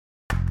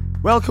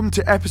Welcome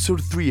to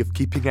episode 3 of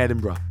Keeping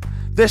Edinburgh.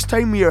 This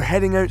time we are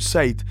heading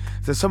outside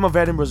to some of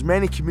Edinburgh's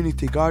many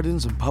community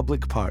gardens and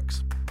public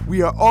parks.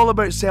 We are all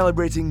about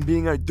celebrating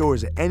being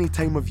outdoors at any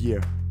time of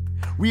year.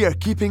 We are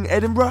keeping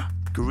Edinburgh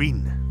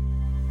green.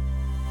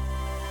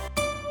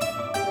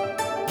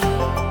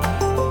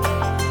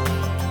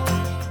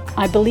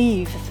 I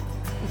believe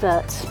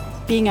that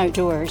being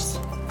outdoors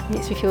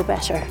makes me feel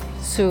better.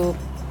 So,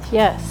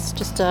 yes,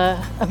 just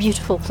a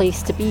beautiful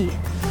place to be.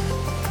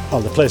 Oh,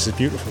 the place is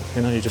beautiful.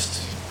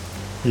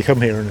 You come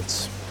here and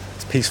it's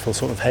a peaceful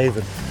sort of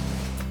haven.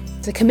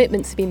 It's a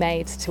commitment to be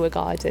made to a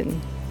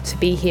garden, to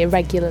be here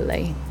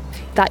regularly.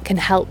 That can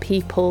help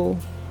people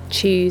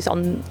choose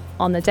on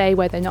the day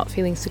where they're not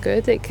feeling so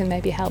good. It can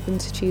maybe help them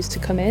to choose to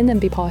come in and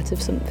be part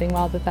of something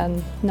rather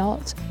than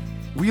not.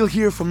 We'll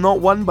hear from not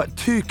one but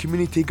 2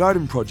 community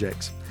garden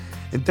projects.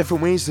 In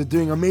different ways they're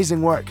doing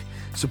amazing work,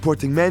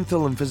 supporting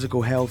mental and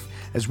physical health,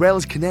 as well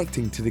as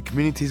connecting to the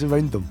communities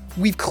around them.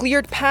 We've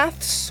cleared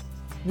paths,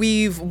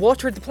 we've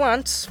watered the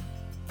plants,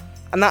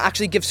 and that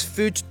actually gives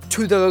food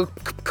to the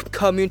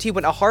community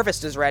when a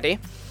harvest is ready.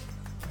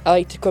 I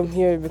like to come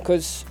here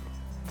because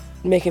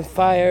making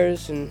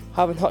fires and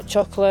having hot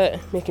chocolate,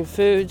 making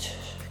food.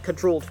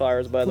 Controlled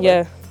fires, by the way.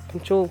 Yeah,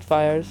 controlled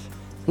fires.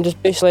 And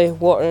just basically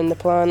watering the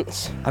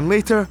plants. And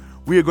later,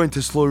 we are going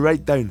to slow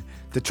right down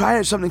to try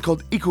out something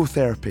called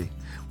ecotherapy.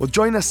 We'll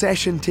join a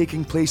session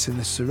taking place in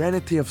the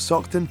serenity of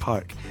Saughton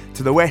Park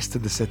to the west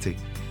of the city.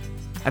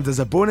 And as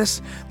a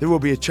bonus, there will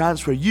be a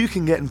chance where you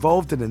can get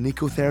involved in an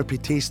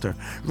ecotherapy taster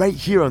right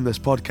here on this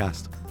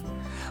podcast.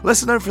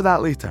 Listen out for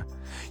that later.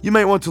 You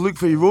might want to look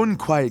for your own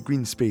quiet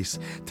green space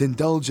to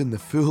indulge in the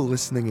full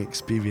listening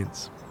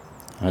experience.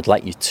 I'd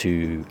like you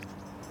to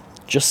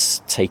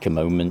just take a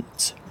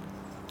moment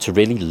to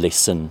really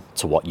listen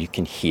to what you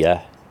can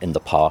hear in the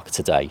park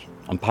today,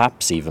 and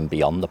perhaps even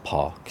beyond the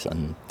park.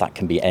 And that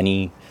can be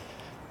any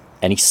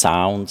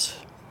sound,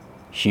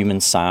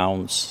 human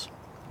sounds,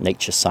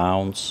 nature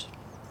sounds.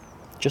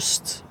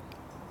 Just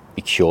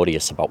be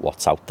curious about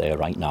what's out there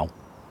right now.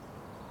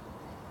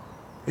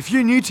 If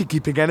you're new to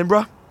Keeping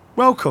Edinburgh,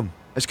 welcome.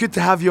 It's good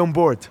to have you on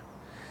board.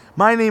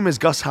 My name is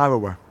Gus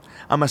Harrower.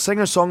 I'm a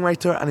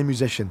singer-songwriter and a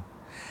musician.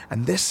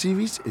 And this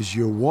series is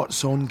your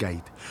What's On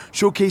guide,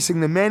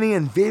 showcasing the many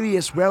and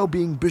various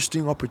well-being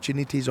boosting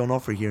opportunities on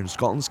offer here in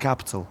Scotland's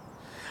capital.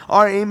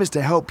 Our aim is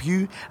to help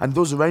you and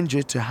those around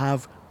you to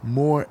have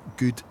more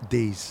good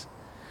days.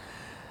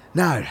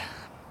 Now,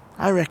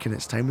 I reckon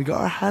it's time we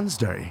got our hands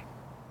dirty.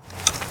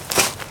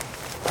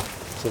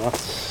 So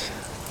that's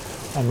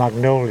a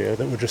magnolia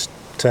that we're just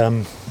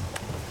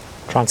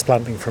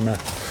transplanting from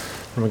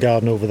a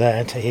garden over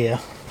there to here.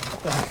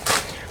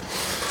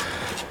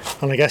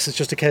 And I guess it's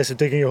just a case of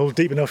digging a hole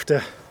deep enough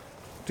to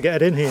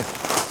get it in here.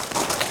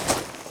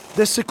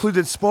 This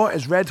secluded spot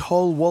is Red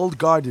Hall Walled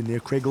Garden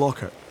near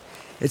Craiglockhart.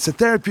 It's a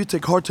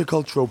therapeutic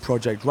horticultural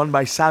project run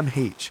by Sam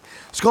H,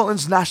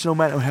 Scotland's national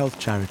mental health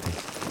charity.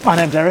 My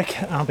name's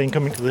Eric. I've been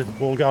coming to the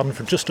Walled Garden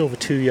for just over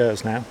 2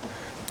 years now.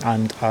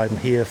 And I'm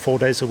here 4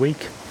 days a week,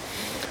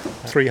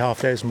 3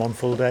 half days and 1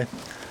 full day.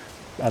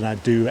 And I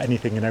do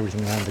anything and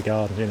everything around the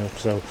garden,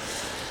 so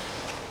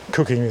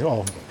cooking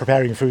or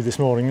preparing food this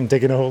morning and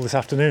digging a hole this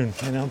afternoon,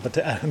 but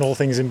and all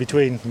things in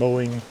between,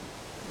 mowing,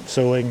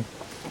 sewing.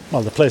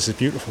 Well, the place is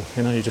beautiful,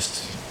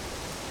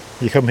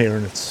 you come here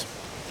and it's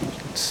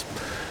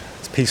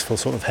a peaceful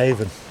sort of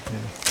haven.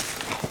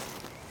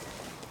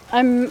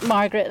 I'm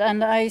Margaret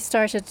and I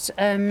started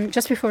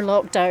just before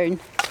lockdown.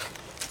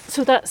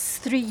 So that's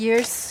 3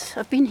 years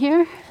I've been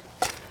here.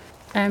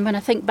 And when I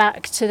think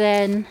back to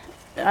then,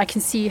 I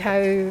can see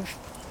how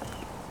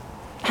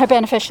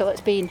beneficial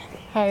it's been,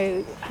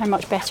 how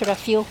much better I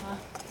feel.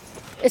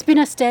 It's been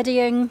a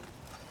steadying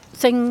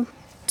thing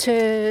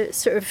to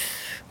sort of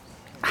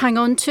hang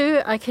on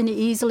to. I can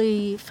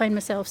easily find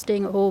myself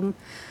staying at home,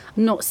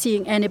 not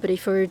seeing anybody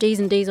for days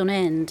and days on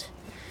end.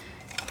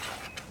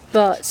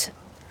 But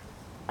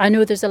I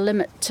know there's a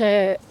limit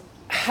to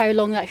how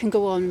long that can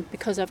go on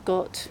because I've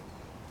got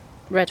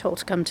Red Hall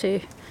to come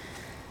to.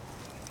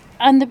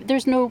 And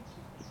there's no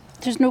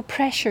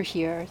pressure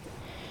here.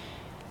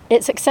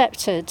 It's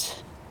accepted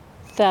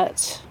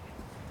that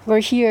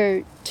we're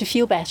here to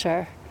feel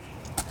better.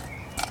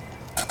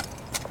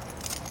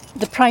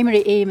 The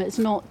primary aim is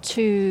not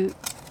to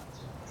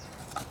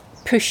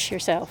push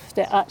yourself.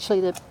 That actually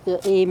the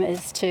aim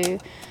is to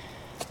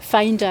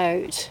find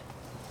out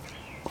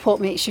what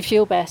makes you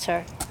feel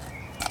better.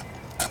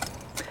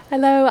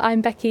 Hello, I'm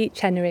Becky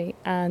Chenery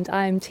and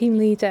I'm team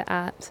leader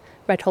at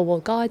Red Hall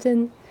Walled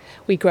Garden.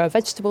 We grow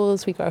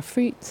vegetables, we grow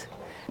fruit,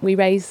 we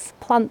raise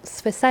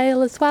plants for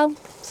sale as well,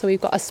 so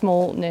we've got a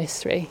small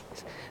nursery.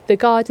 The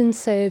garden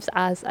serves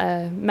as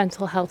a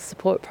mental health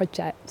support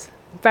project,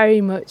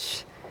 very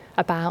much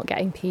about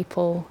getting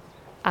people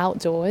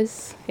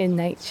outdoors, in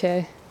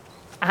nature,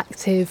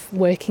 active,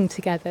 working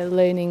together,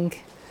 learning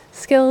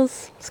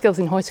skills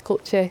in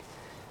horticulture,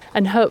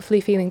 and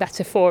hopefully feeling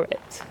better for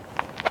it.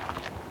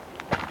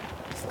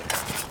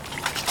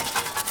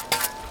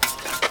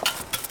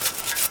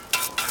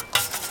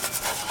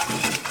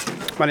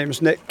 My name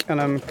is Nick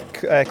and I'm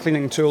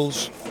cleaning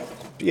tools.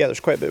 Yeah, there's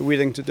quite a bit of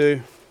weeding to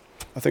do.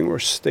 I think we're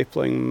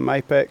stapling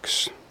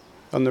Mypex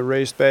on the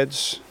raised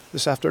beds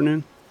this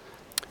afternoon.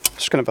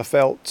 It's kind of a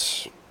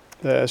felt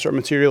sort of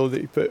material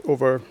that you put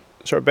over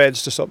sort of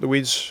beds to stop the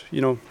weeds,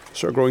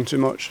 sort of growing too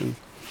much. And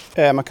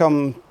I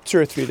come 2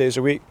 or 3 days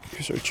a week,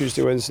 sort of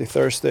Tuesday, Wednesday,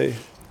 Thursday.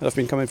 And I've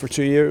been coming for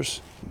 2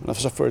 years. And I've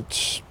suffered,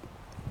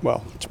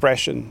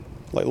 depression,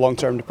 like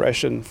long-term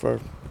depression for,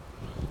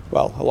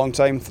 a long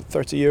time,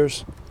 30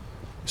 years.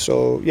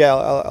 So yeah,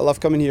 I love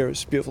coming here.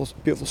 It's beautiful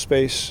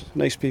space,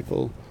 nice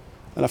people.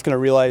 And I've kind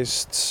of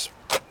realised,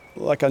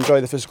 I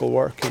enjoy the physical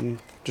work and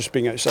just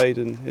being outside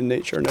in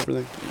nature and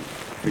everything.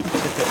 We tip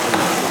it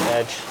from the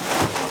edge.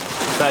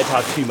 It's better to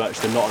have too much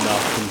than not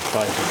enough and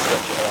try to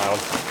stretch it around.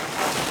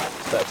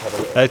 It's better to have a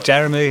little.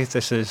 Jeremy,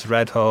 this is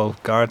Red Hall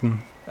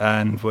Garden,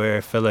 and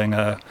we're filling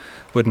a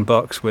wooden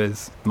box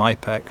with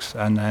Mypex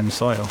and then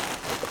soil.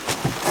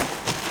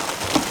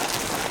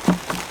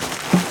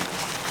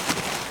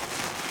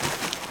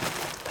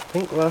 I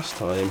think last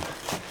time,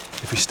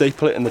 if we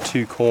staple it in the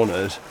 2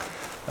 corners,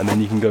 and then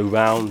you can go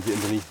round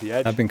underneath the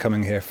edge. I've been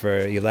coming here for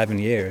 11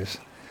 years.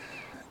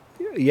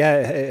 Yeah,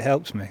 it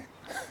helps me.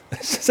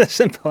 It's a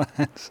simple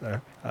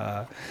answer.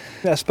 I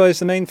suppose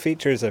the main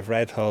features of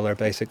Red Hall are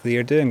basically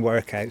you're doing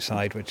work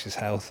outside, which is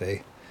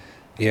healthy.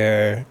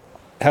 You're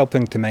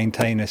helping to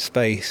maintain a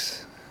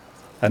space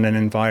and an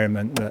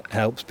environment that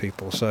helps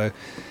people. So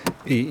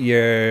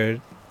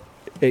it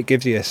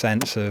gives you a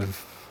sense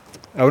of,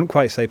 I wouldn't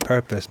quite say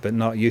purpose, but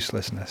not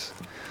uselessness.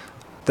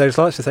 There's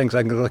lots of things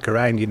I can look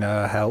around,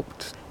 I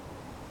helped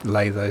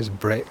lay those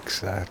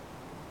bricks, I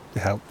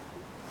helped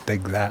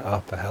dig that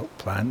up, I helped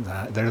plant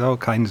that. There's all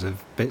kinds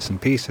of bits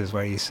and pieces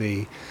where you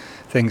see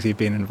things you've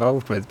been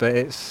involved with, but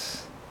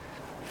it's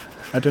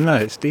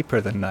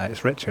deeper than that,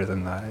 it's richer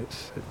than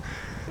that.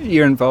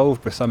 You're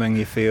involved with something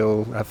I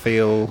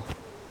feel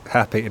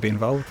happy to be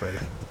involved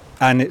with.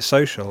 And it's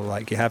social,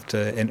 you have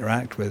to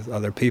interact with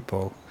other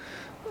people.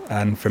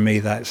 And for me,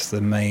 that's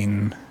the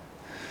main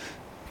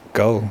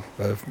goal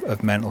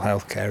of mental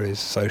health care is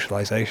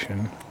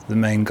socialisation. The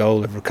main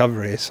goal of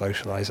recovery is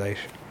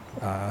socialisation.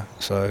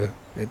 So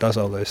it does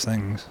all those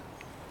things.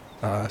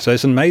 So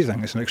it's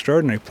amazing. It's an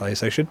extraordinary place.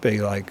 There should be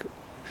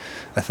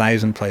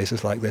 1,000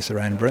 places like this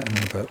around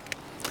Britain, but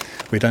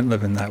we don't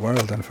live in that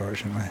world,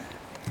 unfortunately.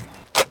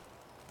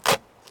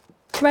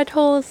 Red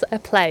Hall's a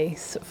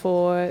place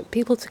for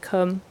people to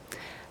come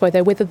where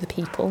they're with other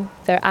people,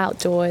 they're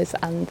outdoors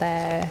and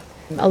they're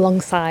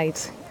alongside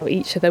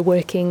each other,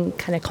 working,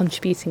 kind of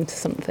contributing to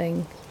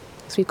something.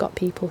 So we've got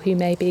people who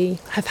maybe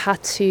have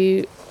had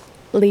to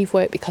leave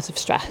work because of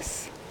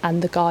stress,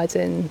 and the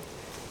garden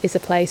is a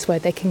place where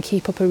they can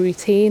keep up a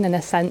routine and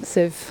a sense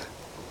of,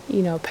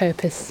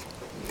 purpose.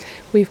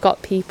 We've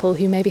got people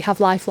who maybe have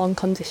lifelong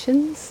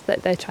conditions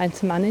that they're trying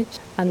to manage,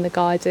 and the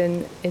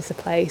garden is a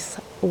place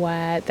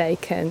where they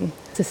can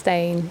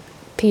sustain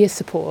peer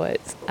support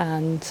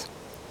and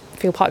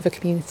feel part of a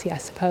community, I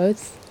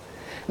suppose.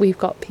 We've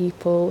got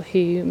people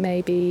who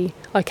maybe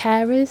are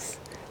carers,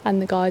 and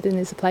the garden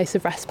is a place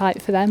of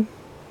respite for them,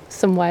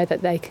 somewhere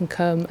that they can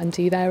come and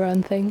do their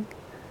own thing.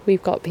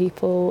 We've got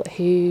people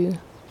who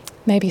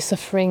may be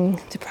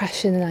suffering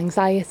depression and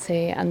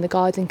anxiety, and the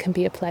garden can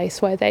be a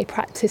place where they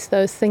practice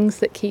those things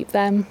that keep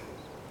them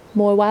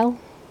more well.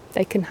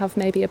 They can have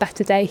maybe a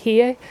better day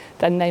here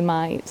than they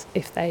might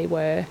if they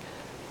were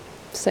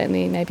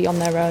certainly maybe on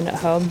their own at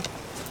home.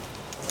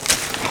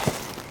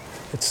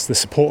 It's the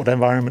supported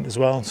environment as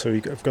well, so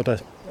I've got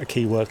a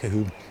key worker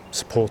who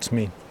supports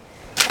me,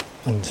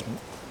 and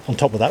on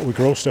top of that we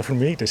grow stuff and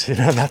we eat it,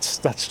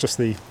 that's just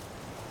the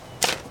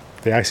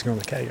icing on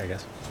the cake, I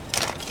guess.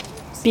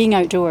 Being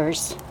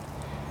outdoors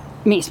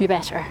makes me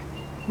better,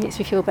 makes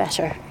me feel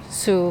better,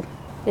 so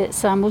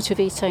it's a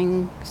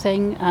motivating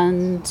thing,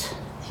 and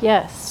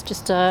it's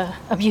just a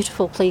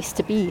beautiful place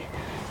to be,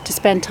 to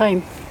spend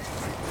time.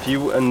 If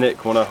you and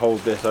Nick want to hold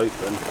this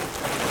open,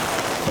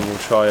 and we'll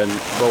try and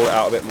roll it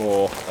out a bit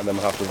more, and then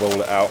we'll have to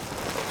roll it out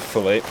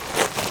fully.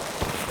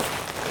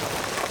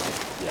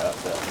 Yeah,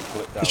 that's it.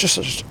 Pull it down. It's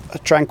just a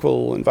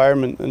tranquil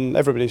environment, and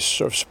everybody's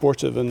sort of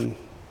supportive and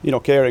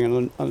caring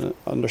and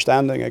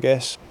understanding, I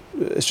guess.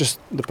 It's just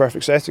the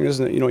perfect setting,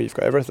 isn't it? You've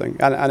got everything,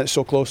 and it's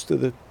so close to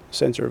the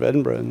centre of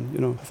Edinburgh.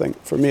 And I think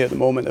for me at the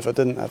moment, if I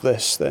didn't have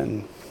this,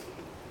 then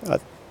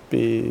I'm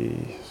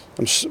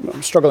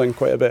struggling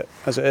quite a bit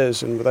as it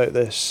is, and without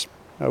this,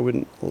 I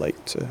wouldn't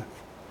like to.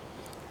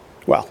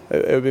 Well,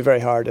 it would be very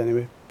hard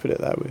anyway, put it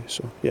that way.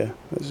 So yeah,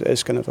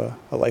 it's kind of a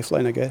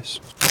lifeline, I guess.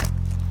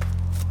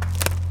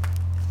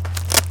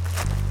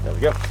 There we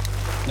go.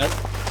 Nope.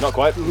 Not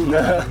quite.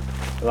 The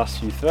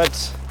last few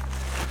threads.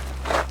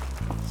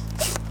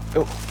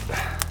 Oh,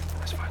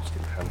 that's fine, just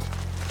give me a hand.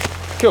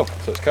 Cool,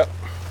 so it's cut.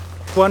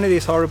 One of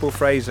these horrible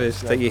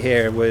phrases that you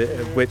hear,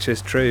 which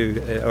is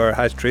true, or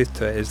has truth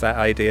to it, is that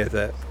idea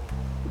that,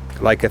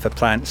 if a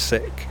plant's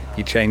sick,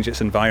 you change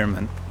its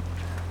environment.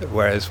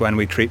 Whereas when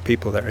we treat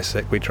people that are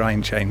sick, we try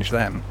and change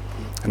them.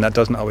 And that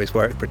doesn't always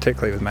work,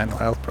 particularly with mental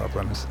health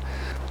problems.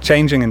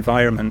 Changing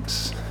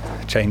environments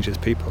changes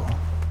people.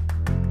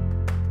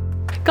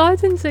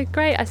 Gardens are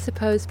great, I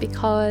suppose,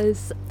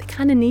 because they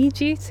kind of need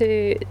you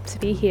to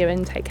be here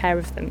and take care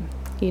of them.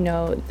 You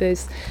know,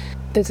 there's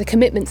a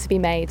commitment to be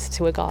made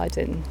to a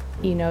garden,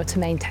 you know, to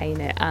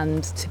maintain it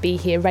and to be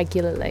here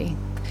regularly.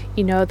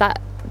 You know, that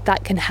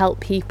can help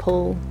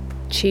people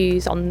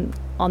choose on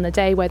the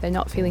day where they're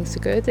not feeling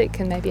so good. It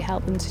can maybe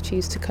help them to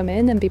choose to come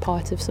in and be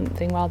part of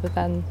something rather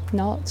than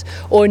not,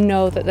 or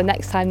know that the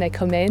next time they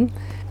come in,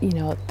 you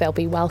know, they'll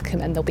be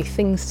welcome and there'll be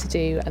things to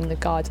do and the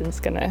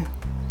garden's going to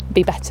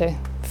be better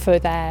for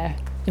their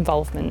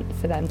involvement,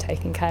 for them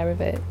taking care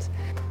of it.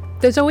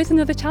 There's always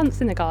another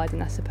chance in a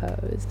garden, I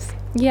suppose.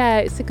 Yeah,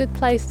 it's a good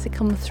place to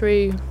come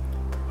through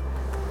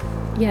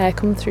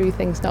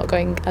things not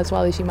going as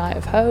well as you might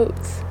have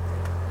hoped,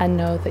 and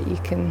know that you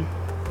can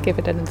give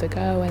it another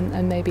go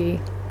and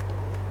maybe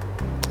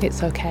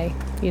it's okay.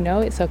 You know,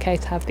 it's okay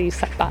to have these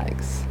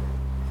setbacks.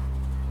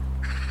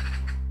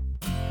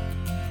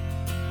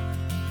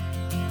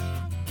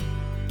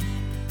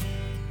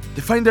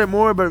 To find out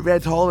more about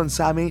Red Hall and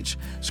SAMH,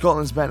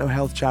 Scotland's mental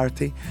health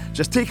charity,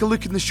 just take a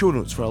look in the show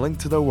notes for a link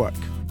to their work.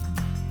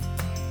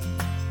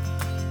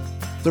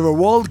 There are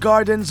walled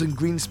gardens and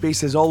green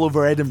spaces all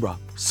over Edinburgh.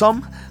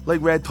 Some,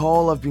 like Red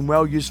Hall, have been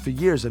well used for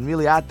years and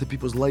really add to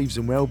people's lives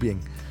and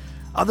well-being.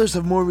 Others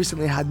have more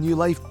recently had new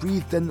life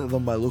breathed into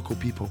them by local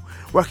people,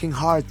 working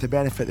hard to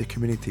benefit the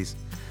communities.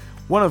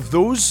 One of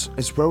those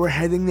is where we're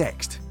heading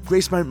next,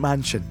 Gracemount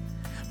Mansion,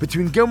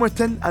 between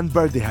Gilmerton and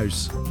Birdie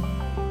House.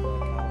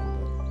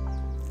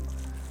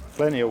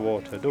 Plenty of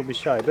water, don't be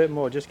shy, a bit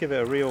more, just give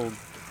it a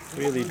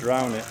really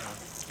drown it.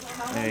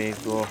 There you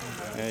go.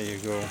 There you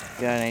go.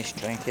 Get a nice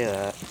drink of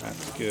that.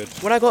 That's good.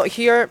 When I got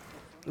here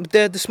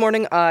this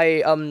morning,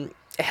 I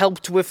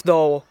helped with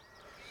the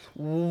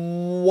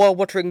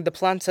watering the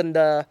plants and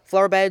the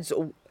flower beds,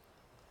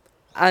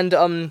 and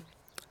the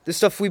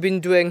stuff we've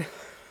been doing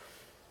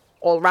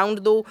all around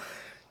though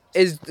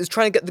is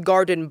trying to get the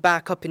garden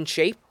back up in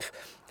shape,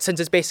 since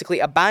it's basically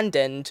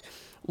abandoned.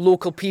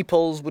 Local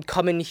peoples would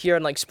come in here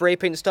and like spray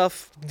paint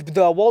stuff.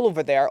 The wall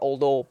over there,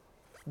 although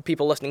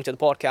people listening to the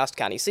podcast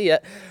can't see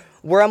it,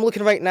 where I'm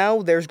looking right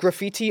now, there's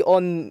graffiti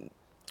on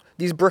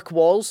these brick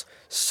walls.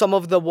 Some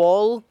of the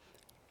wall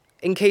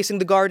encasing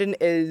the garden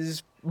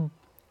is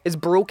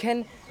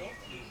broken.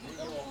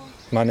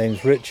 My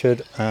name's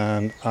Richard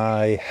and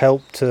I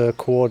help to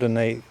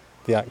coordinate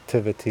the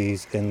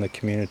activities in the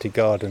community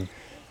garden.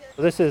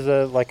 This is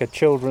like a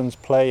children's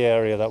play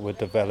area that we're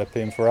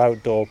developing for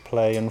outdoor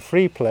play and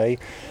free play,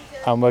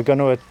 and we're going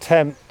to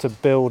attempt to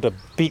build a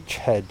beech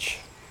hedge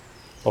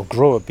or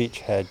grow a beech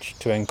hedge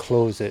to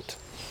enclose it.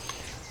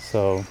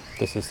 So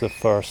this is the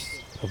first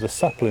of the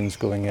saplings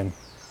going in.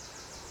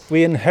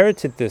 We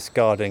inherited this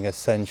garden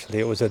essentially.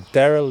 It was a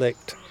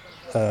derelict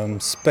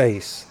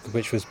space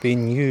which was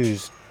being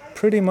used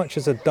pretty much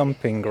as a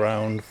dumping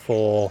ground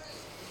for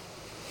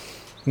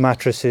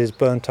mattresses,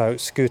 burnt out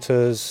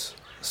scooters.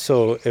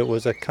 So it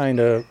was a kind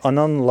of an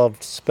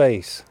unloved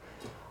space,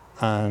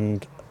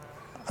 and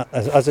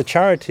as a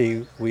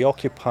charity we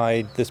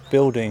occupied this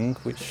building,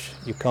 which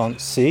you can't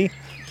see,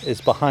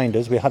 is behind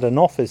us. We had an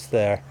office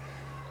there.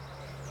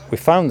 We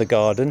found the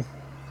garden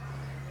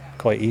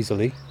quite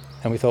easily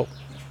and we thought,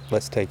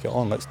 let's take it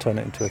on, let's turn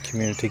it into a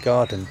community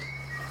garden.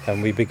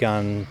 And we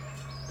began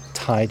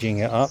tidying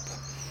it up,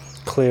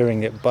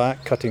 clearing it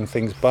back, cutting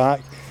things back.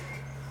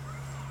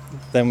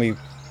 Then we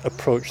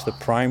approached the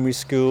primary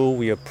school,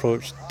 we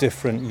approached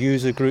different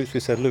user groups. We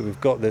said, look, we've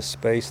got this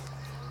space,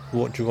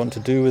 what do you want to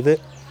do with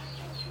it?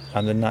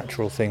 And the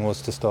natural thing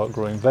was to start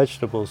growing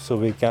vegetables. So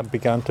we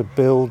began to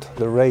build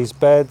the raised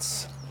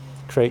beds,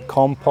 create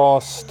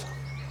compost,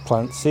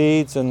 plant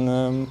seeds, and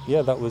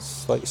that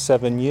was like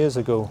 7 years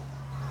ago.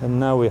 And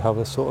now we have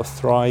a sort of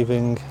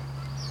thriving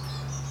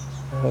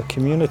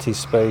community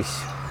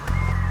space.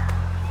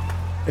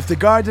 If the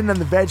garden and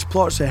the veg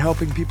plots are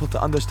helping people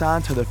to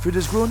understand how their food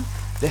is grown,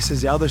 this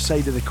is the other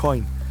side of the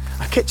coin.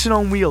 A kitchen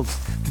on wheels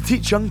to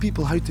teach young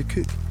people how to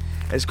cook.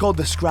 It's called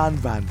the Scran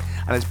Van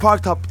and it's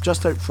parked up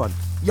just out front,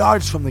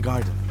 yards from the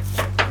garden.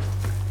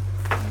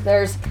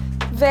 There's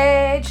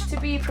veg to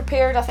be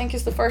prepared, I think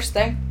is the first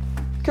thing.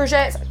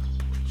 Courgettes,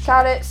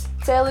 carrots,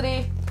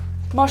 celery,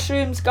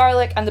 mushrooms,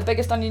 garlic, and the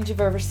biggest onions you've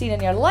ever seen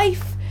in your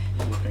life.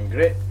 Looking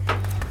great.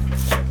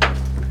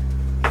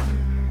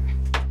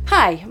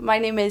 Hi, my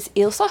name is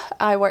Ailsa.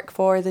 I work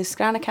for the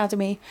Scran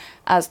Academy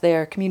as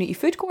their community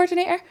food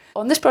coordinator.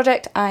 On this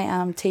project, I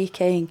am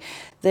taking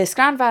the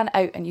Scran Van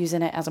out and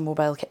using it as a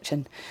mobile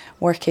kitchen,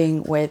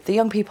 working with the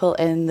young people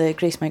in the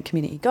Gracemount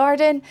Community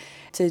Garden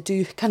to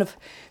do kind of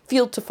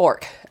field to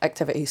fork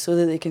activities so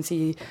that they can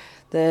see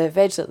the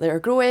veg that they're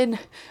growing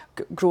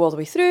grow all the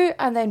way through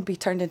and then be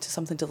turned into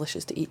something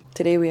delicious to eat.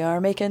 Today we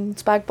are making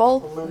spag bol.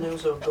 My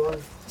nails are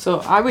gone. So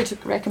I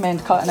would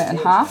recommend cutting it in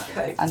half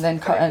and then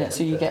cutting it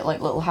so you get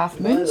like little half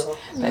moons.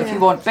 But if you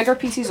want bigger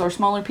pieces or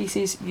smaller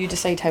pieces, you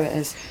decide how it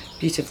is.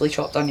 Beautifully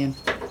chopped onion.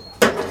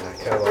 I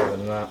can't more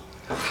than that.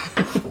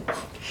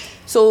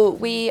 So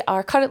we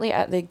are currently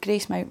at the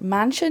Gracemount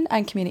Mansion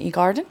and Community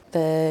Garden.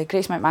 The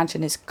Gracemount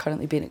Mansion is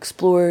currently being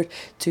explored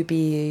to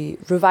be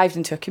revived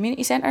into a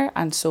community centre,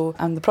 and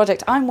the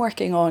project I'm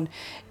working on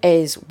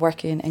is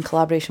working in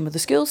collaboration with the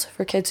schools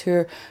for kids who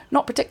are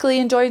not particularly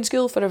enjoying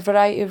school for a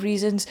variety of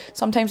reasons,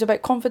 sometimes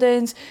about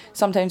confidence,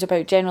 sometimes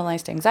about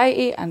generalised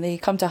anxiety, and they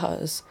come to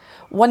us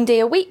 1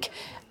 day a week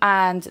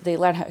and they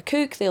learn how to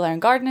cook, they learn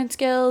gardening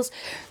skills.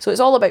 So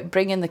it's all about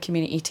bringing the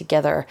community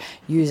together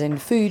using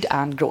food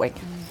and growing.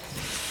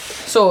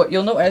 So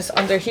you'll notice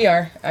under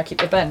here I keep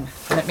the bin,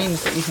 and it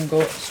means that you can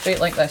go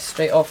straight like this,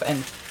 straight off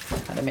in,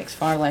 and it makes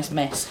far less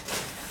mess.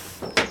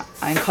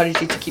 I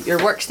encourage you to keep your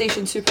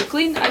workstation super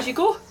clean as you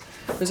go,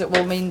 because it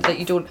will mean that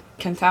you don't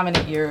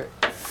contaminate your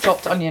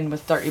chopped onion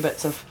with dirty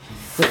bits of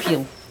the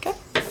peel. Okay?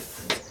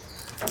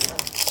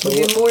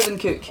 We do more than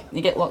cook.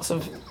 You get lots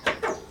of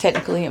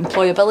technically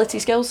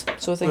employability skills,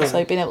 so things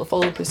like being able to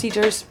follow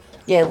procedures,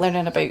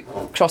 learning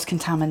about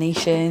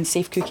cross-contamination,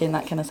 safe cooking,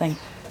 that kind of thing.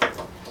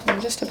 You're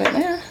just about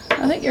there.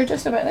 I think you're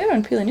just about there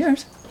on peeling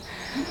yours.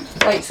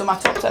 Right, so my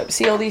top's out.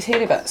 See all these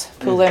hairy bits?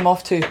 Pull them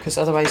off too, because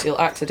otherwise you'll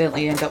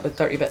accidentally end up with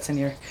dirty bits in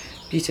your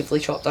beautifully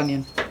chopped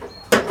onion.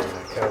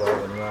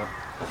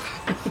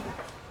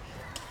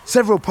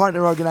 Several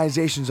partner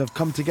organisations have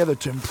come together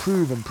to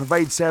improve and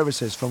provide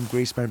services from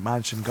Gracemount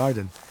Mansion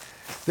Garden.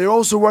 They're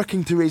also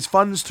working to raise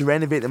funds to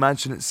renovate the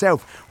mansion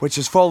itself, which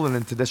has fallen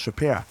into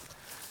disrepair.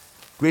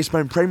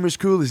 Gracemount Primary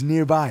School is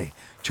nearby.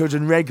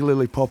 Children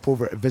regularly pop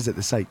over to visit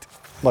the site.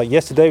 Like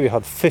yesterday we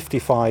had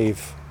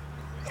 55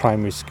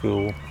 primary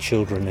school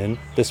children in.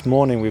 This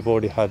morning we've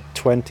already had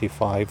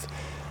 25.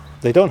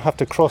 They don't have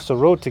to cross a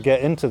road to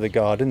get into the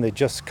garden, they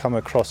just come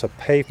across a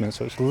pavement,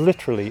 so it's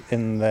literally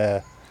in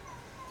their,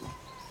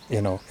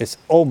 it's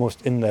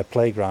almost in their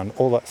playground.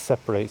 All that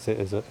separates it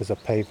is a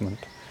pavement.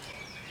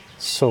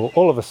 So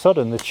all of a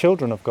sudden the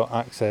children have got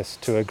access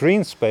to a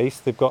green space,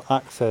 they've got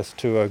access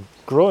to a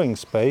growing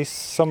space.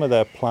 Some of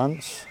their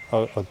plants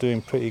are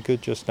doing pretty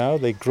good just now.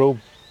 They grow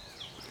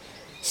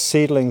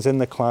seedlings in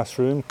the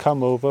classroom,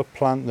 come over,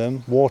 plant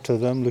them, water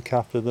them, look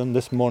after them.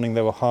 This morning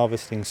they were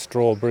harvesting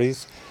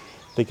strawberries.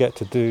 They get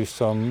to do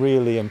some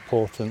really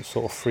important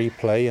sort of free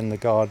play in the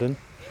garden.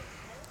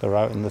 They're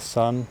out in the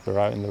sun, they're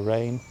out in the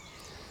rain.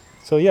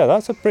 So yeah,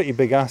 that's a pretty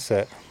big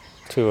asset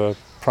to a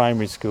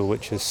primary school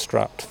which is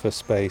strapped for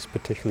space,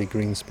 particularly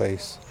green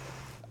space.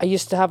 I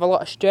used to have a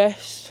lot of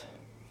stress.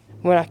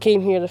 When I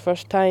came here the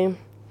first time,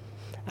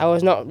 I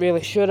was not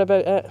really sure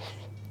about it.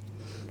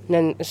 And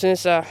then as soon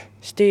as I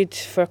stayed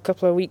for a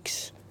couple of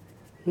weeks,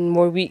 and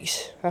more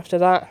weeks after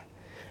that,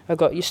 I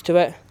got used to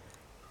it.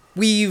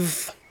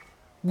 We've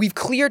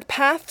cleared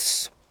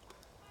paths,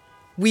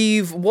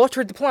 we've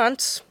watered the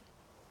plants,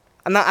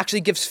 and that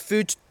actually gives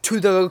food to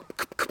the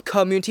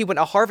community when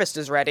a harvest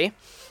is ready.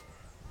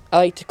 I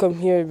like to come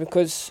here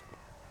because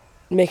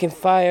making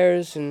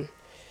fires and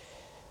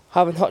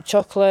having hot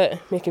chocolate,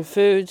 making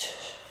food.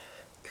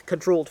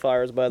 Controlled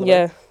fires, by the way.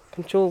 Yeah,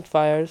 controlled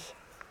fires.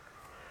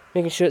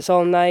 Making sure it's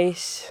all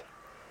nice.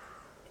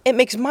 It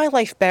makes my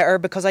life better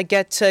because I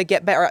get to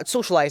get better at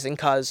socialising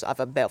because I have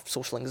a bit of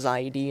social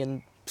anxiety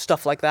and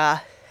stuff like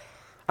that.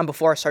 And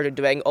before I started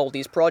doing all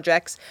these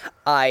projects,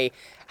 I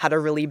had a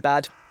really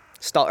bad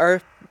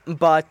stutter.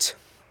 But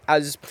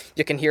as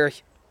you can hear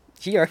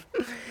here,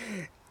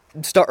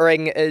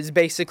 stuttering is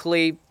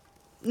basically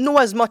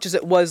not as much as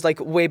it was like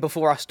way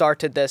before I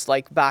started this,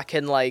 like back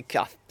in like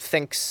I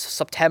think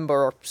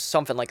September or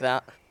something like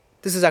that.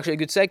 This is actually a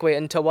good segue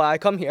into why I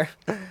come here.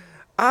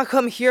 I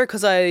come here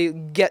because I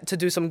get to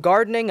do some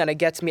gardening and it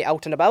gets me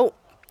out and about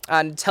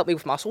and it's helped me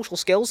with my social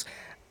skills,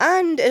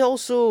 and it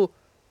also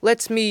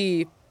lets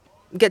me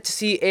get to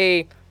see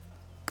a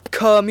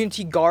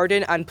community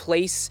garden and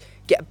place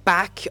get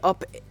back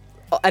up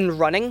and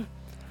running.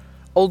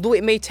 Although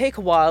it may take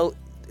a while,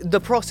 the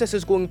process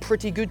is going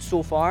pretty good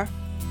so far.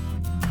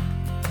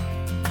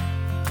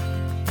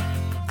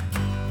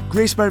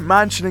 Gracemount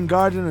Mansion and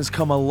Garden has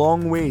come a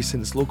long way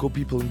since local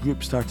people and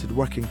groups started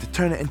working to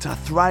turn it into a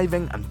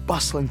thriving and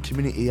bustling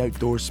community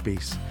outdoor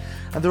space.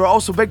 And there are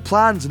also big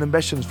plans and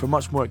ambitions for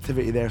much more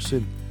activity there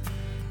soon.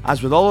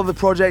 As with all of the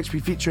projects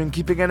we feature in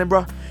Keeping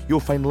Edinburgh, you'll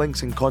find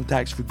links and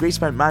contacts for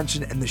Gracemount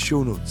Mansion in the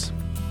show notes.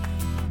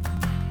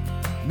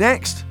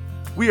 Next,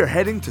 we are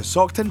heading to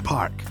Saughton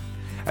Park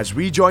as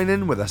we join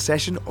in with a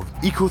session of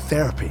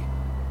ecotherapy.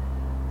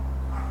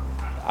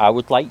 I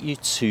would like you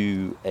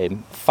to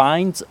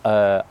find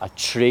a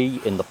tree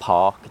in the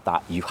park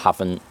that you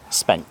haven't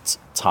spent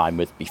time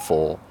with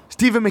before.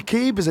 Stephen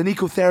McCabe is an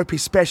ecotherapy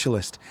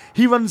specialist.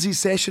 He runs these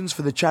sessions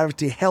for the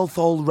charity Health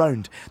All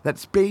Round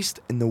that's based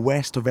in the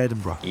west of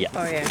Edinburgh. Yeah.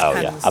 Oh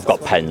yeah. I've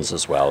got pens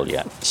as well,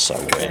 yeah. So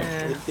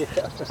there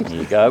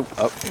you go.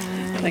 Oh.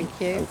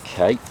 Thank you.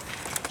 Okay.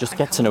 Just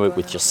get to know it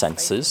with your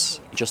senses.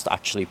 Just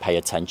actually pay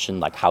attention,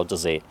 like how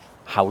does the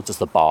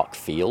bark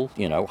feel?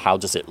 How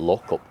does it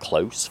look up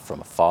close, from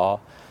afar?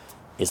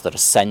 Is there a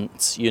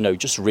scent?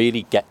 Just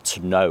really get to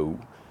know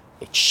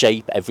its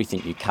shape,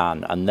 everything you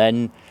can, and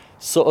then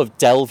sort of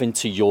delve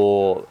into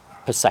your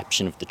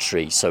perception of the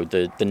tree. So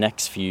the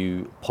next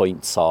few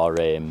points are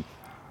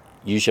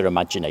use your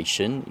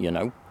imagination, you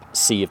know,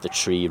 see if the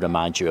tree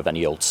reminds you of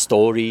any old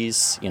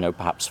stories, you know,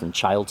 perhaps from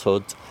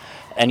childhood.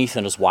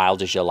 Anything as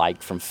wild as you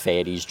like, from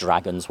fairies,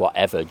 dragons,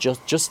 whatever.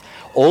 Just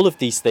all of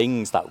these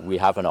things that we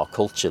have in our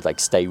culture, like,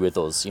 stay with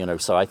us, you know.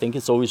 So I think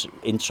it's always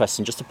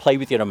interesting just to play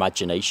with your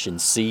imagination,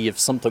 see if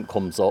something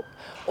comes up,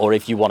 or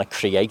if you want to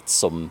create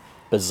some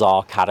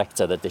bizarre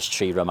character that this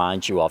tree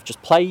reminds you of.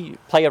 Just play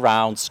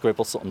around,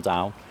 scribble something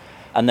down.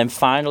 And then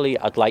finally,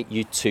 I'd like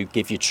you to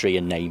give your tree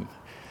a name.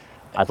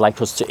 I'd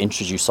like us to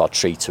introduce our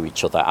tree to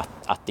each other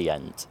at the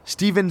end.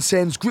 Stephen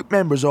sends group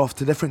members off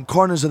to different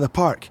corners of the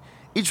park,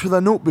 each with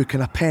a notebook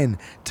and a pen,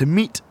 to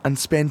meet and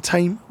spend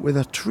time with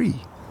a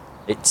tree.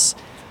 It's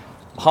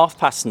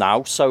past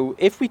now, so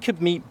if we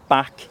could meet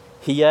back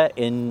here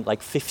in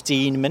like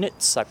 15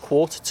 minutes at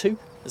 1:45,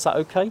 is that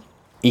okay?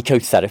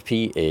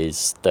 Ecotherapy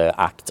is the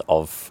act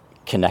of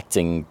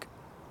connecting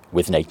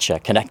with nature,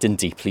 connecting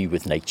deeply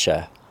with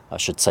nature, I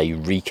should say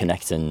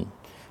reconnecting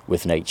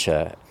with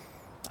nature.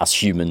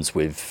 As humans,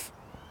 we've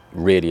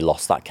really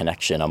lost that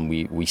connection, and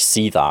we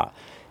see that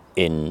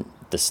in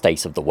the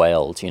state of the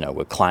world, you know,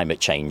 with climate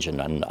change and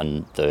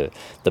the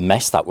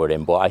mess that we're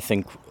in. But I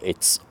think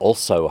it's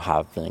also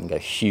having a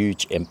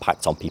huge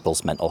impact on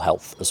people's mental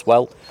health as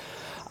well.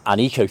 And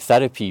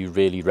ecotherapy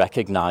really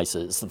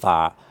recognises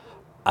that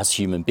as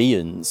human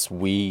beings,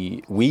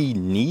 we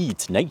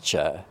need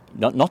nature,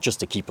 not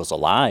just to keep us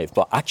alive,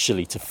 but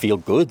actually to feel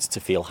good, to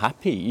feel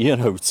happy, you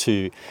know,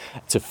 to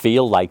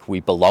feel like we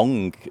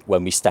belong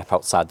when we step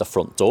outside the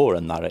front door,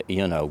 and that,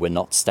 you know, we're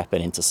not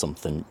stepping into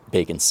something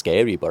big and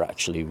scary, but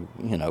actually,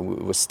 you know,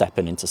 we're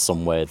stepping into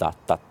somewhere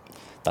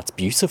that's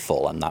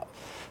beautiful and that,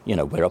 you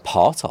know, we're a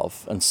part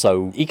of. And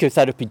so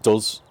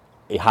ecotherapy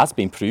it has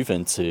been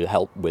proven to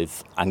help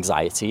with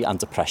anxiety and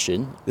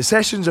depression. The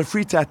sessions are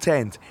free to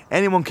attend.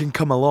 Anyone can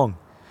come along.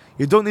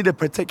 You don't need a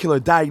particular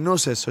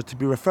diagnosis or to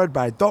be referred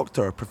by a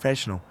doctor or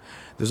professional.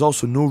 There's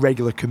also no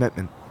regular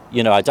commitment.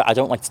 You know, I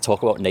don't like to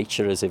talk about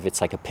nature as if it's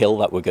like a pill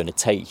that we're going to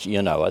take.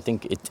 You know, I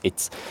think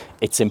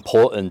it's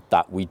important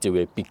that we do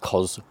it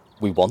because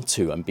we want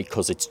to and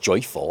because it's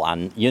joyful,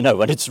 and, you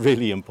know, and it's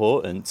really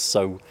important.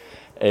 So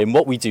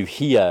what we do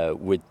here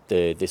with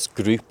this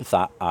group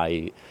that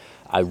I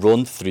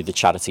run through the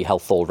charity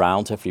Health All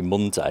Round every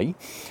Monday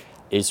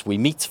is we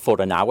meet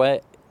for an hour,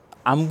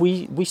 and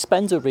we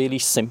spend a really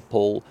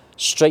simple,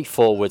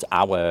 straightforward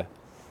hour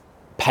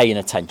paying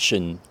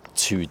attention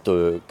to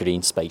the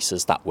green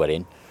spaces that we're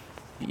in.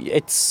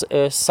 It's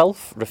a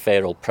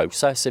self-referral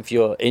process. If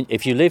you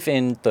live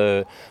in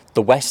the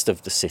west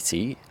of the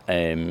city,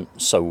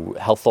 so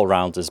Health All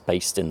Round is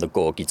based in the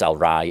Gorgie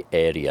Dalrye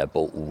area,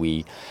 but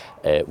we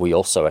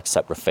also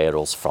accept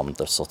referrals from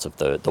the sort of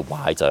the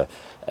wider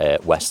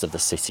west of the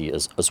city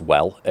as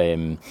well.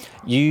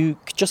 You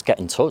just get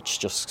in touch,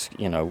 just,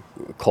 you know,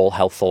 call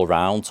Health All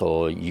Round,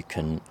 or you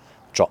can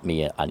drop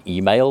me an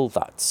email.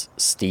 That's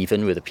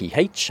Stephen with a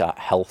PH at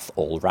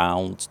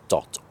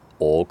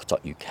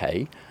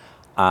healthallround.org.uk,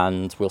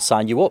 and we'll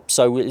sign you up.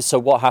 So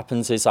what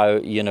happens is,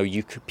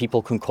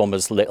 people can come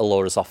as little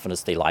or as often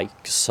as they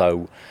like.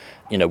 So,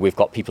 you know, we've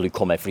got people who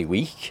come every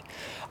week,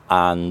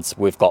 and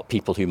we've got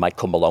people who might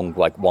come along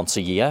like once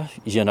a year.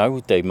 You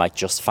know, they might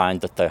just find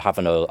that they're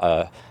having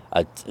a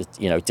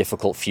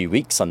difficult few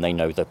weeks, and they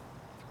know that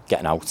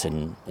getting out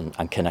and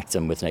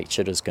connecting with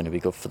nature is going to be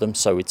good for them.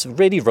 So it's a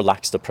really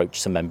relaxed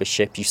approach to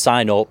membership. You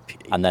sign up,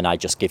 and then I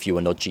just give you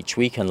a nudge each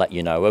week and let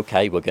you know,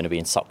 okay, we're going to be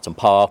in Stockton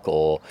Park,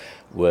 or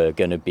we're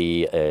going to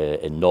be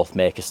in North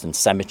Merkeston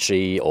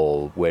Cemetery,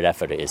 or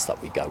wherever it is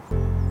that we go.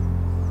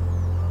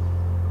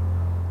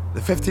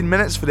 The 15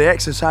 minutes for the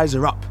exercise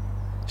are up.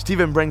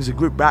 Stephen brings the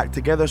group back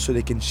together so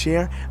they can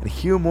share and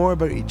hear more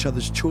about each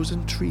other's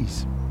chosen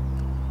trees.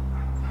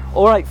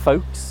 All right,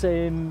 folks,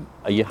 are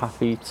you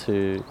happy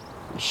to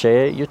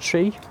share your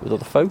tree with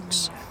other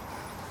folks?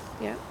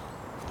 Yeah.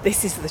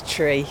 This is the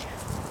tree.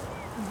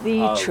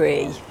 The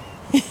tree.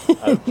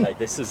 Okay,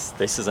 this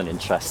is an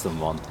interesting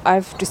one.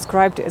 I've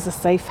described it as a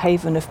safe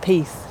haven of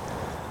peace,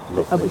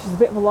 which is a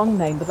bit of a long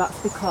name, but that's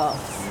because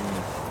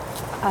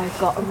I've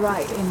got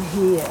right in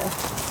here.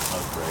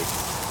 Oh, great.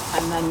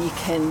 And then you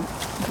can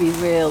be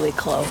really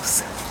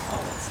close.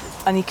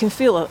 And you can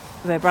feel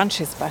the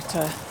branches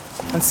better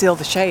and see all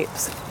the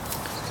shapes.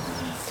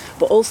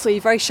 But also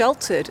you're very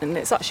sheltered, and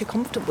it's actually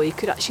comfortable. You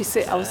could actually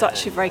sit. I was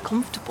actually very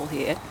comfortable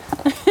here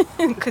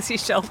because you're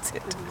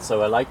sheltered.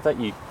 So I like that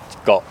you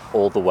got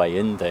all the way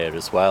in there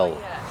as well.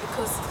 Yeah,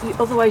 because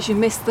otherwise you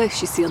miss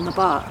this, you see on the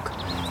bark.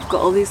 You've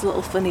got all these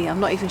little funny, I'm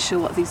not even sure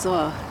what these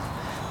are,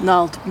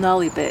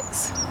 gnarly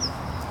bits.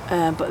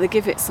 But they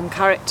give it some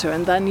character,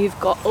 and then you've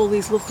got all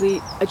these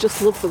lovely, I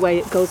just love the way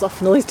it goes off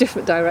in all these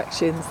different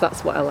directions.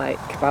 That's what I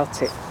like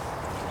about it.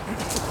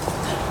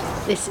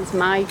 This is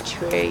my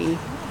tree.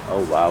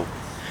 Oh wow.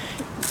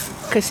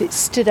 Because it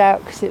stood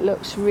out because it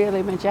looks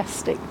really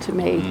majestic to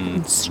me,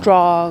 and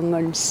strong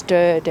and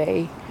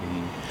sturdy,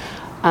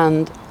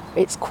 and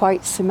it's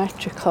quite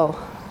symmetrical.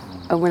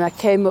 And when I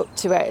came up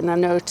to it and I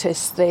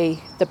noticed the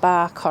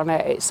bark on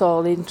it, it's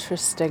all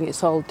interesting,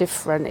 it's all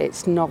different,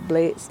 it's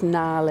knobbly, it's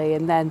gnarly,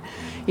 and then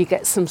you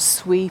get some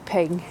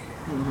sweeping,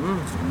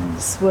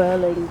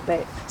 swirling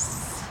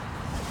bits.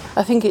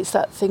 I think it's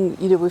that thing,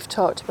 you know, we've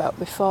talked about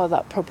before,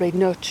 that probably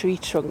no tree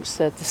trunks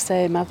are the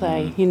same, are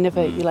they? You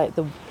like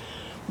the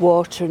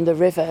water and the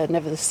river are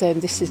never the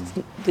same. This is,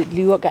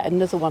 you won't get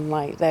another one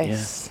like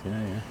this.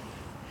 Yeah.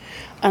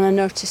 And I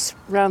noticed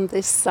round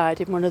this side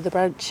in one of the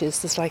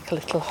branches there's like a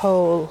little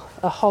hole,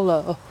 a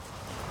hollow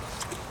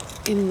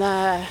in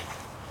there.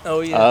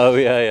 Oh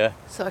yeah.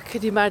 So I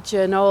could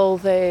imagine all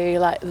the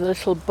like the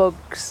little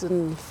bugs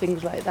and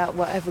things like that,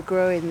 whatever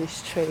grow in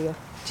this tree, are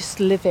just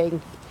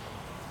living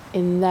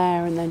in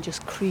there and then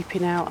just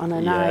creeping out on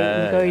a night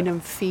and going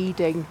and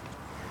feeding.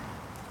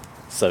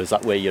 So is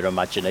that where your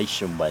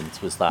imagination went?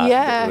 Was that?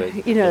 Yeah,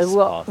 you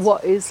know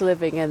what is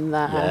living in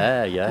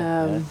there.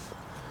 Yeah.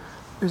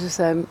 As I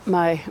say,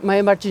 my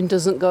imagination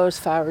doesn't go as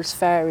far as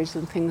fairies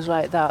and things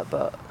like that,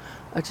 but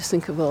I just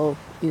think of all,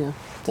 you know,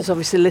 there's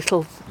obviously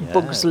little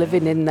bugs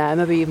living in there,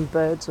 maybe even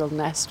birds will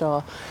nest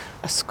or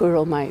a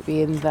squirrel might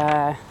be in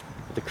there.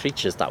 The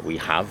creatures that we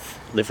have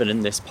living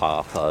in this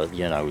park are,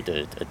 you know,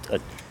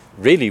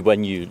 really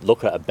when you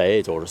look at a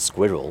bird or a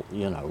squirrel,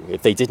 you know,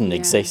 if they didn't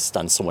exist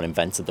and someone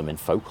invented them in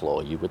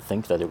folklore, you would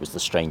think that it was the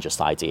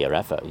strangest idea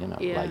ever, you know.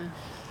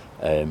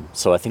 Yeah.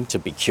 So I think to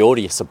be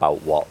curious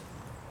about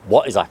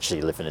what is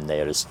actually living in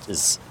there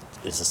is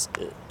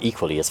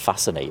equally as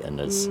fascinating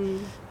as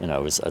you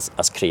know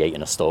as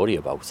creating a story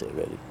about it,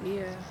 really.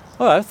 Yeah.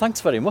 All right,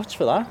 thanks very much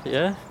for that.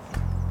 Yeah.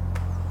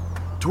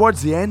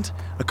 Towards the end,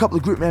 a couple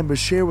of group members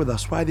share with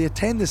us why they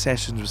attend the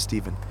sessions with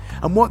Stephen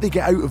and what they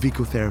get out of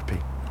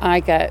ecotherapy. I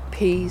get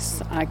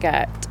peace,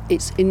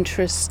 it's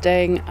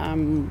interesting,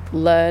 I'm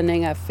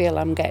learning, I feel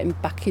I'm getting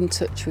back in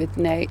touch with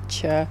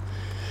nature.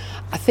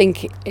 I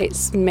think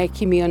it's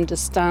making me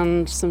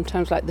understand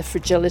sometimes like the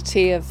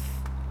fragility of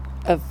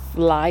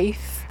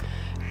life.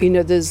 You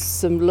know, there's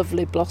some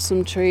lovely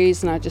blossom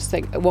trees and I just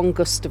think one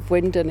gust of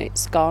wind and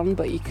it's gone,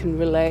 but you can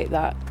relate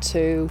that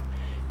to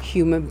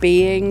human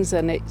beings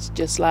and it's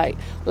just like,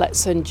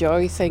 let's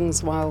enjoy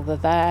things while they're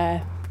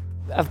there.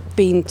 I've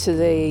been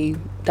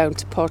down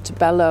to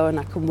Portobello and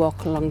I can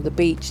walk along the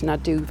beach and I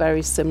do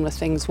very similar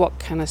things. What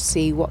can I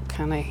see? What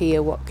can I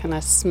hear? What can I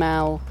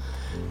smell?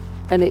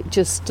 And it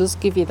just does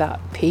give you that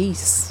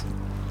peace.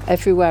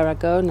 Everywhere I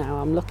go now,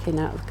 I'm looking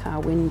out the car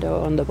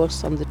window, on the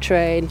bus, on the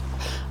train.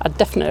 I'd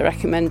definitely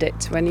recommend it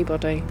to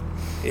anybody.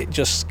 It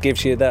just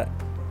gives you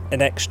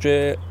an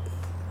extra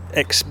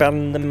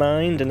expand the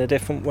mind in a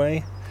different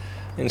way.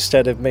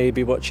 Instead of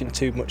maybe watching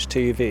too much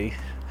TV,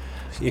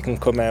 you can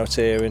come out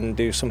here and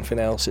do something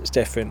else that's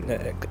different,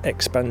 that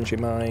expands your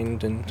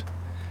mind and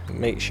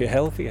makes you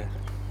healthier.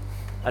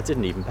 I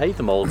didn't even pay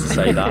them all to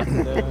say that.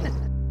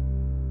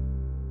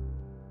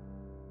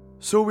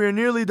 So we're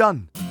nearly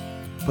done,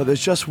 but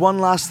there's just one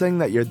last thing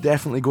that you're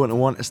definitely going to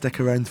want to stick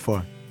around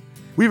for.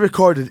 We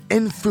recorded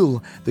in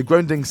full the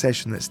grounding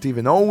session that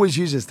Stephen always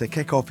uses to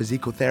kick off his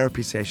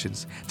ecotherapy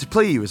sessions to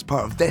play you as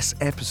part of this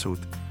episode.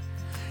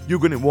 You're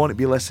going to want to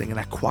be listening in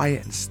a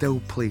quiet and still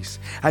place,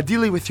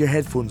 ideally with your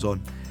headphones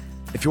on.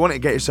 If you want to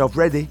get yourself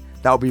ready,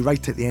 that'll be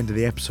right at the end of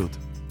the episode.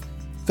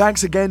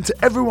 Thanks again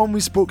to everyone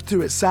we spoke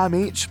to at Sam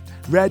H,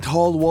 Red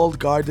Hall Walled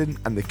Garden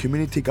and the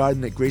Community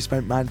Garden at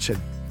Gracemount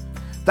Mansion.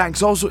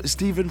 Thanks also to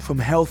Stephen from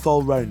Health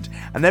All Round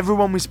and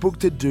everyone we spoke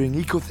to doing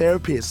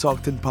ecotherapy at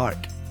Saughton Park.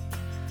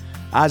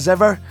 As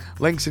ever,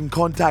 links and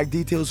contact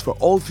details for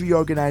all three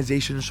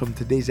organisations from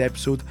today's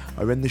episode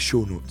are in the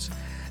show notes.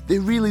 They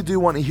really do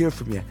want to hear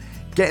from you.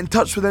 Get in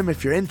touch with them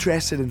if you're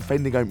interested in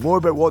finding out more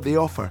about what they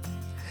offer.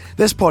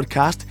 This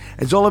podcast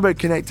is all about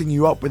connecting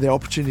you up with the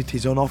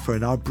opportunities on offer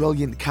in our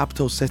brilliant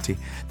capital city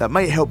that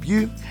might help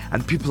you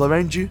and people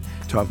around you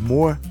to have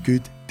more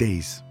good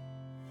days.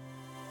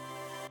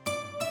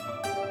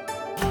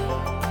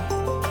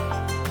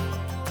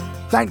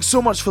 Thanks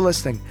so much for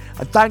listening,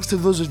 and thanks to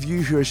those of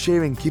you who are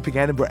sharing Keeping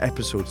Edinburgh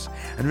episodes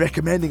and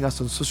recommending us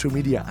on social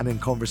media and in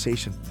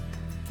conversation.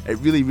 It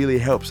really, really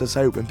helps us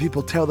out when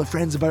people tell their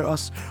friends about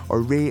us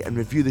or rate and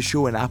review the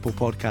show in Apple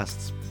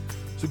Podcasts.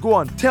 So go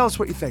on, tell us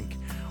what you think,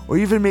 or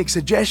even make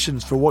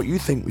suggestions for what you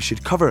think we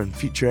should cover in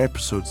future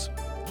episodes.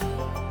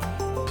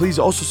 Please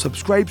also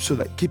subscribe so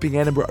that Keeping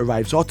Edinburgh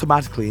arrives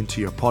automatically into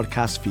your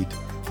podcast feed.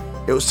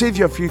 It will save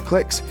you a few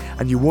clicks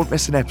and you won't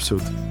miss an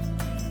episode.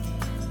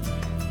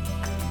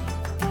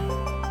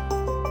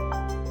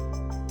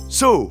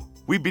 So,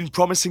 we've been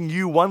promising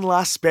you one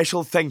last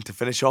special thing to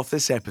finish off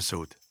this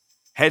episode.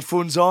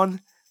 Headphones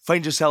on,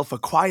 find yourself a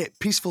quiet,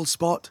 peaceful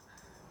spot.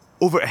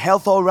 Over at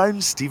Health All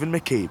Round, Stephen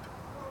McCabe.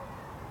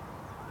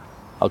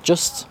 I'll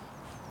just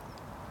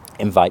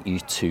invite you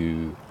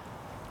to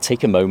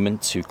take a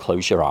moment to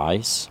close your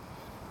eyes,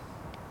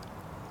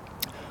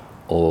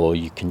 or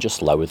you can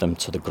just lower them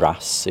to the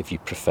grass if you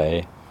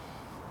prefer.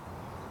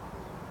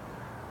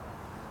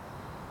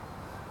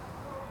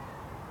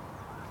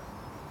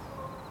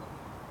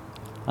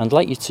 I'd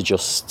like you to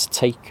just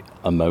take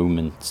a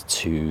moment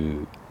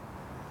to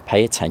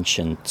pay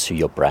attention to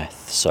your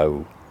breath.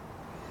 So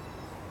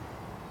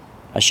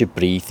as you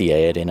breathe the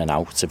air in and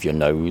out of your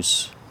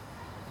nose,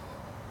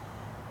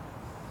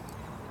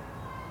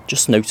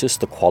 just notice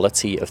the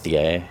quality of the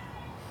air,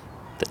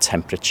 the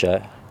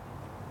temperature,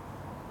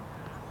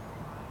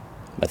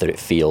 whether it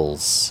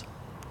feels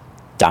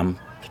damp,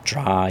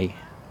 dry.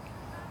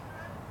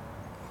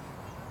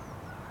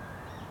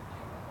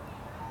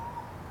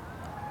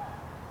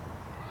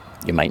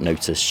 You might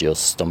notice your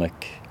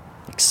stomach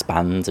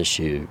expand as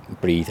you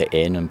breathe it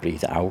in and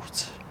breathe it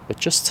out. But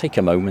just take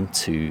a moment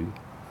to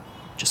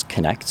just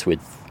connect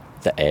with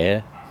the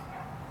air.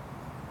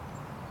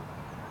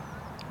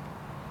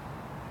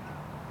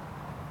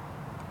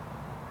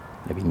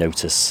 Maybe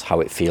notice how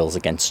it feels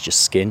against your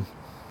skin.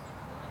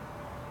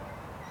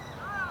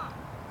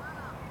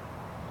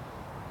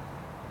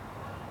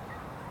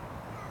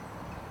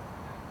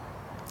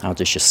 How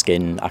does your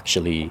skin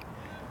actually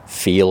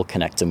feel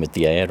connecting with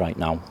the air right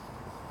now?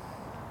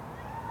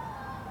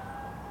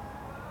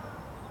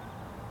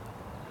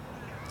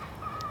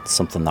 It's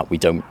something that we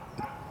don't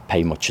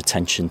pay much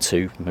attention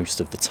to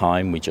most of the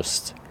time. We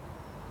just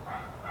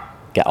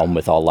get on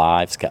with our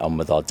lives, get on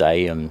with our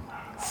day, and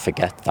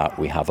forget that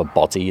we have a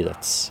body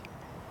that's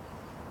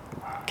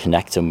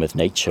connecting with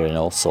nature in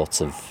all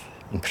sorts of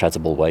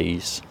incredible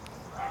ways.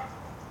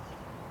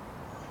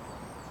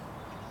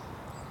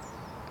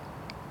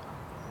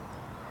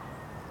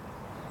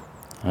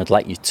 I'd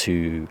like you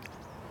to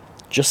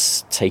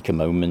just take a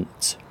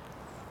moment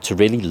to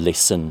really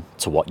listen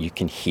to what you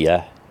can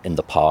hear in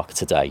the park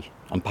today,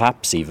 and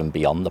perhaps even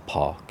beyond the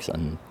park.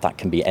 And that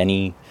can be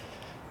any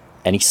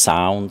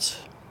sound,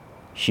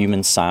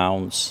 human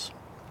sounds,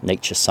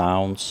 nature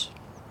sounds.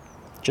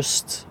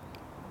 Just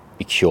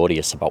be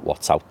curious about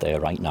what's out there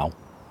right now.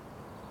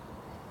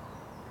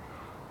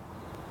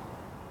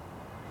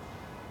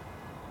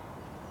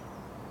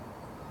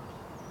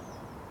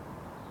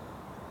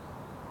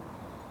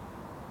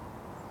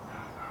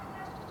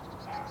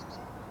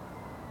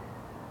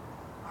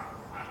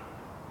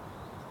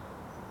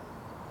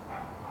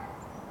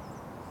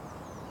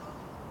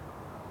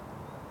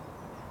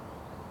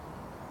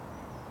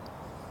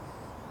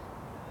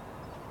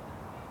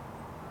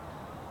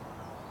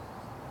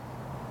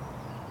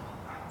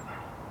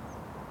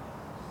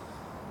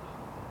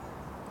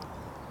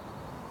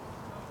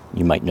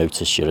 You might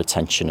notice your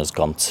attention has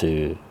gone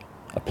to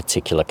a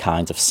particular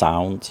kind of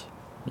sound,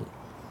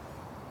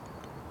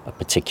 a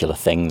particular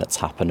thing that's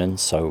happening.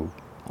 So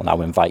I'll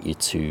now invite you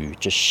to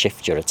just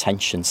shift your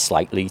attention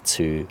slightly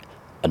to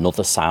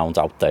another sound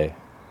out there,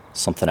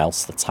 something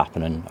else that's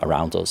happening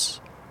around us.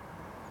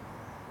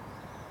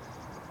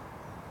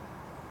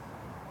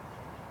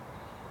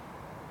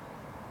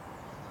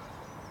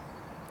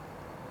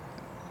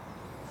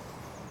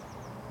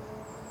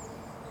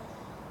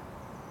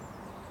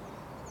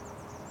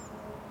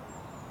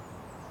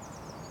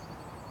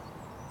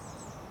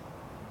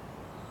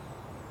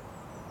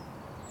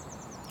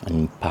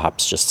 And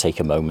perhaps just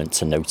take a moment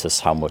to notice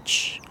how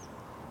much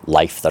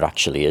life there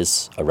actually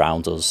is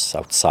around us,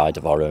 outside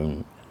of our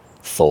own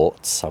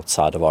thoughts,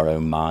 outside of our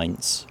own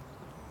minds.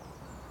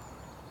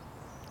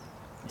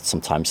 It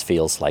sometimes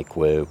feels like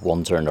we're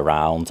wandering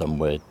around and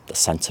we're the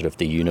centre of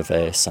the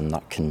universe, and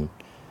that can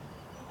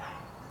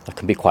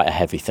be quite a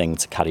heavy thing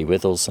to carry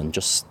with us. And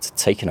just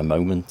taking a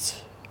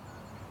moment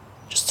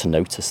just to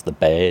notice the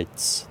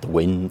birds, the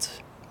wind,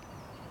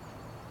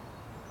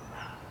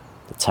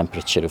 the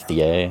temperature of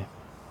the air,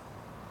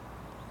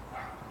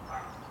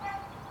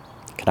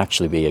 can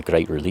actually be a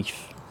great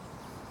relief.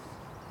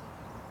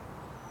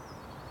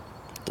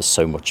 There's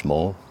so much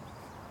more.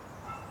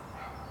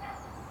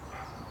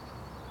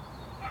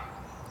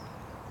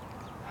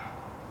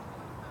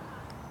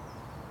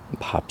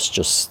 Perhaps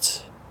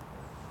just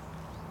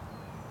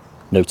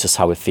notice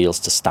how it feels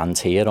to stand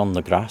here on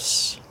the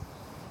grass.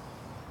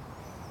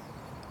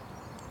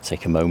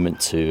 Take a moment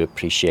to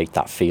appreciate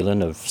that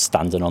feeling of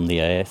standing on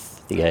the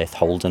earth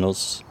holding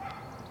us.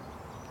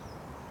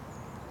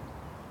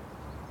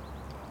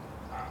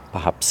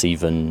 Perhaps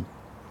even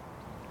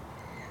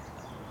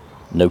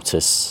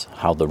notice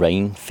how the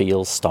rain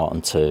feels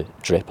starting to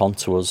drip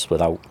onto us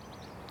without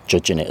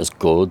judging it as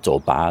good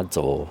or bad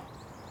or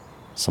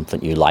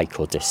something you like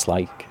or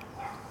dislike.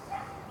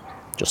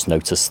 Just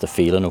notice the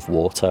feeling of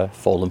water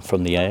falling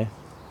from the air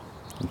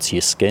into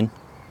your skin.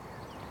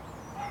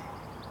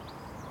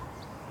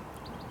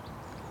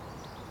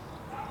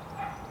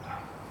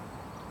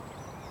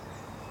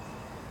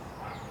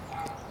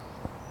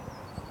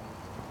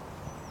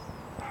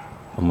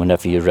 And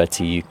whenever you're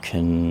ready, you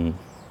can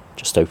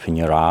just open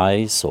your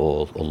eyes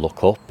or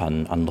look up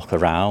and look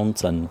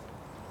around, and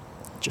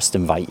just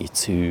invite you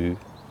to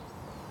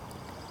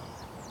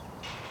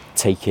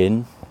take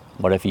in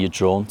whatever you're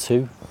drawn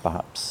to.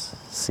 Perhaps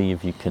see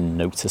if you can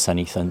notice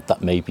anything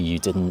that maybe you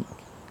didn't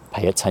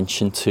pay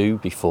attention to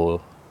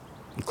before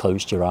you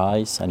closed your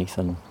eyes.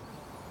 Anything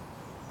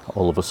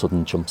all of a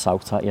sudden jumps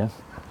out at you.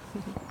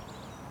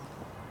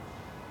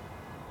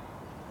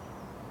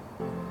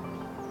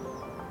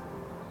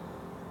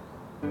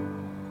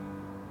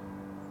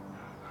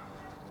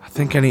 I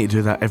think I need to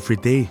do that every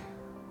day.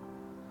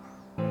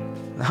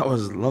 That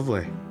was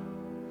lovely.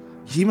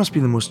 He must be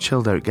the most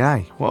chilled out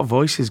guy. What a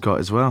voice he's got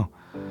as well.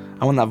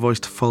 I want that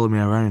voice to follow me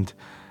around.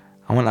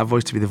 I want that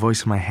voice to be the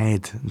voice in my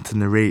head and to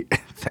narrate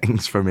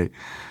things for me.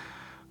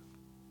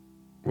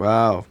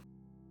 Wow.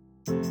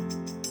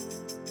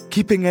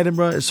 Keeping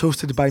Edinburgh is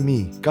hosted by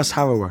me, Gus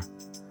Harrower.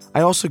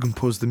 I also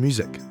compose the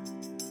music.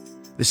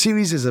 The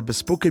series is a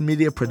bespoken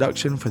media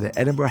production for the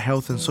Edinburgh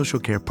Health and Social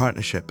Care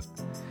Partnership.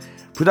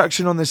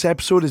 Production on this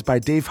episode is by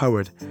Dave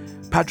Howard,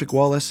 Patrick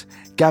Wallace,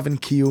 Gavin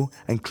Keogh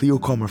and Cleo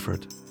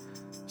Comerford.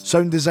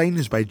 Sound design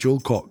is by Joel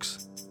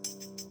Cox.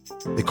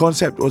 The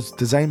concept was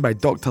designed by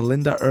Dr.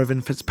 Linda Irvin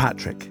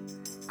Fitzpatrick,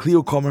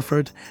 Cleo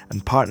Comerford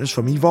and partners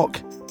from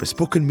EVOC,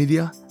 Bespoken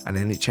Media and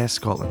NHS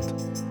Scotland.